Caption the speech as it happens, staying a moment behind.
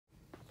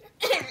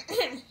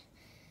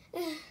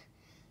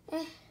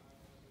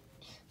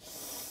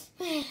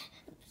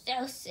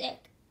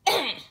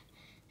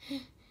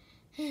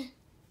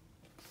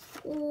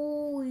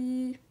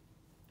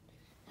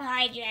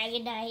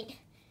right?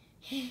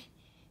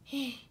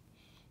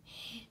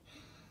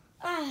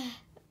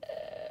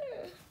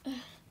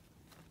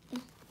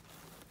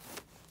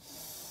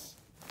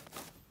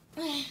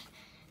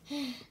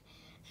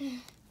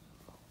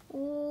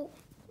 Oh,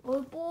 I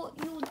bought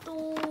you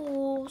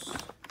those.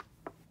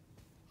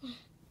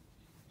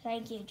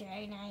 Thank you,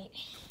 Dry Night.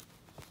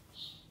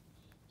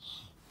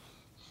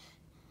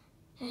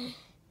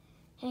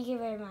 Thank you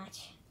very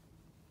much.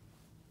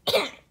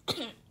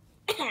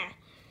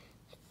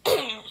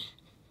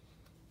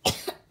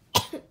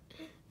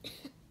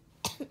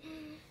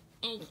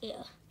 Thank you.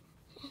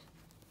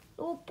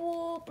 No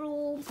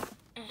problem.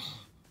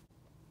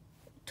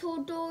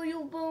 Today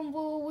you've been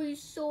very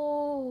sick.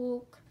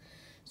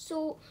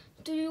 So,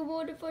 do you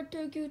want if I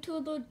take you to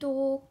the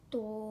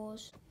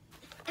doctors?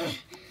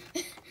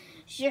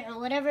 Sure,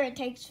 whatever it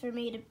takes for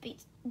me to be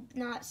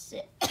not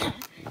sick.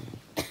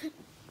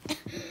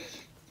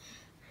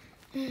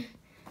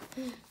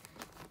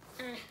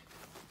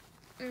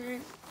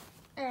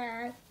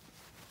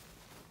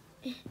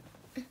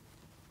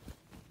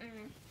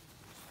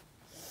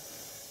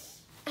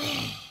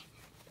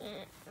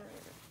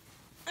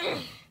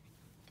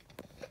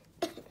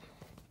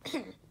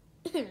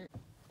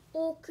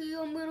 Okay,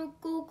 I'm gonna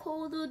go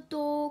call the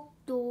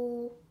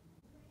doctor.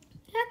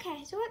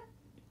 Okay, so what?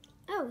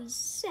 Oh, he's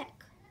sick.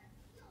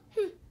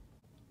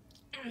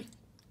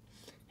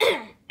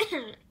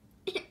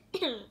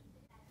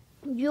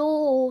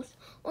 Yes,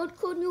 and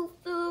can you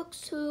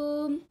fix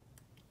him?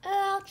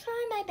 I'll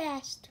try my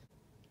best.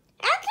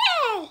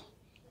 Okay!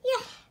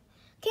 Yeah.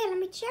 Okay, let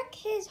me check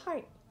his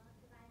heart.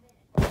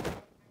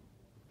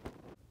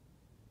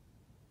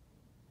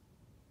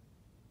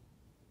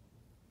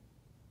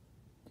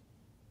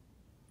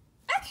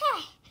 Okay.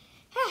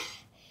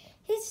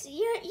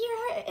 Your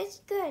heart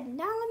is good.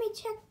 Now let me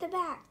check the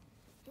back.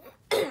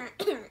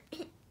 Okay.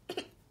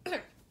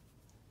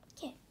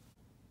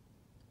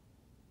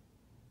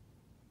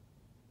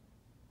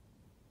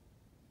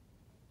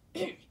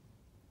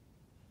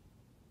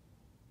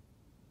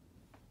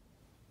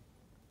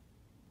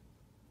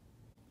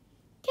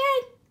 Okay,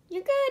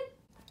 you're good.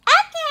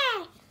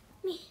 Okay.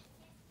 Let me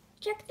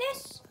check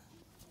this.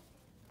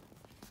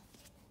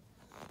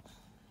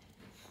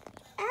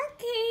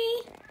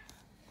 Okay.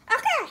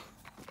 Okay.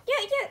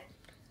 Yeah.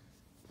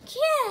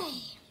 Okay.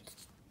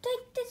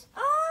 Take this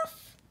off.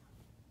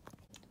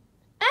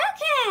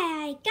 Okay,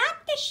 I got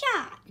the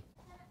shot.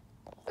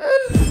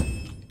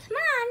 Come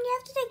on, you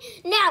have to take.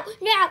 No.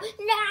 No!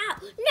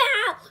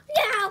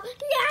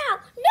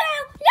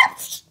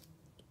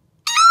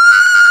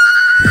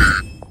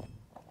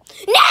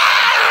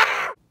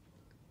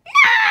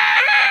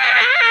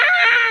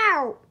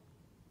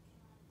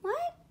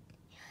 What?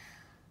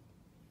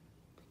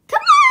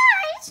 Come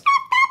on, it's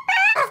not that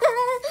bad.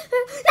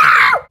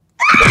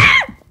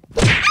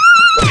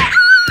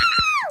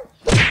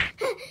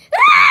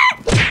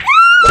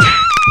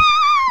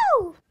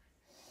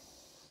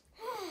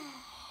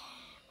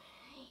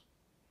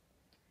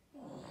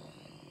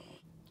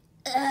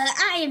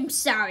 I am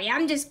sorry.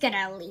 I'm just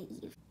gonna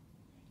leave.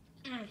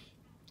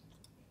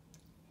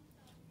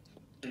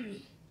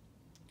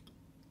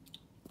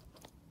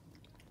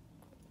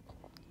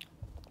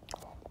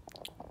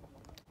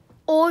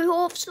 I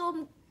have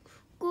some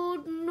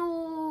good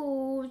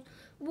news.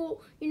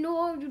 Well, you know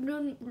how you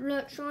didn't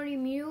let Shiny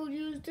Mew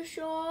use the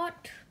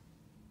shot?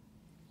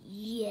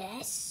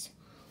 Yes.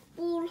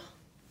 Well,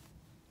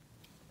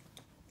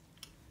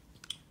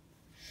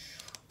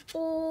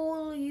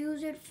 I'll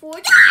use it for...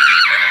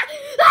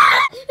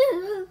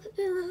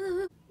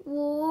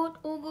 What?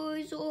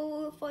 Okay,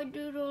 so if I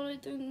did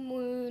anything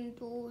mean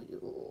to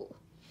you.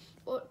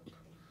 But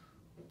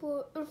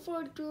if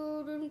I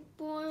didn't,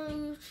 why are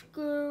you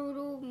scared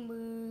of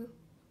me?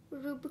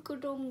 Is it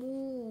because I'm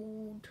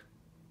old?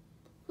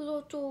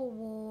 That's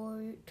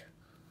alright.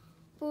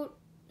 But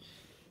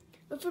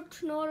if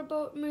it's not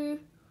about me,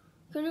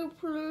 can you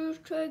please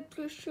take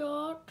the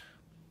shot?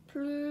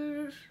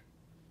 Please?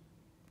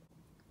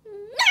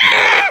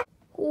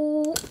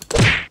 Oh.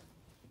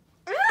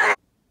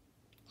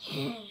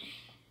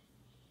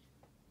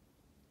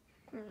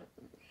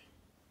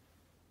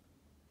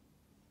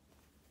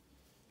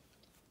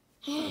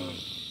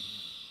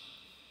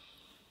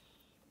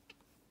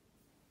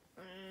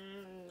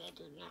 I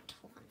do not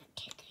want to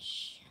take a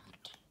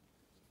shot.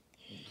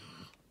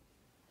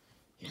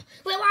 No.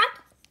 Wait, what?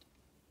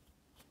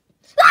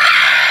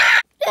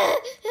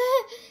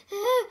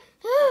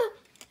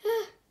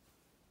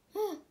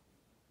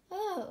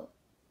 Oh,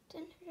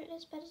 didn't hurt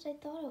as bad as I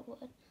thought it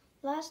would.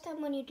 Last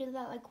time when you did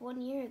that like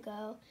 1 year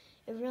ago,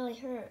 it really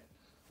hurt.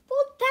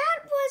 Well,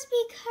 that was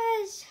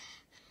because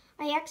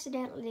I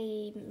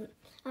accidentally,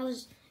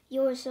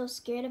 you were so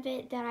scared of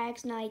it that I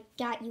accidentally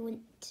got you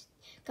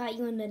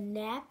in the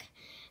neck,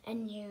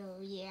 and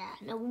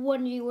no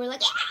wonder you were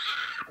like,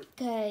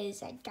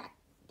 because I got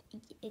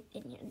it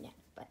in your neck,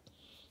 but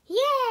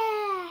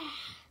yeah.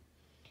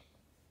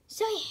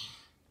 So yeah.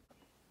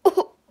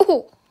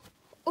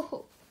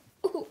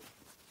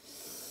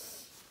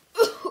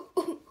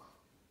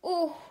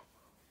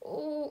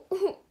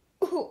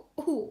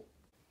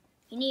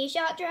 You need a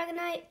shot,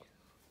 Dragonite?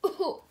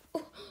 Oh,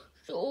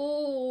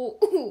 so.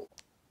 No,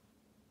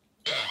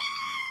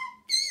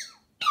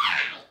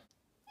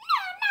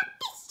 not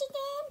this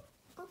again.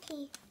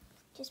 Okay,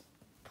 just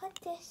put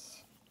this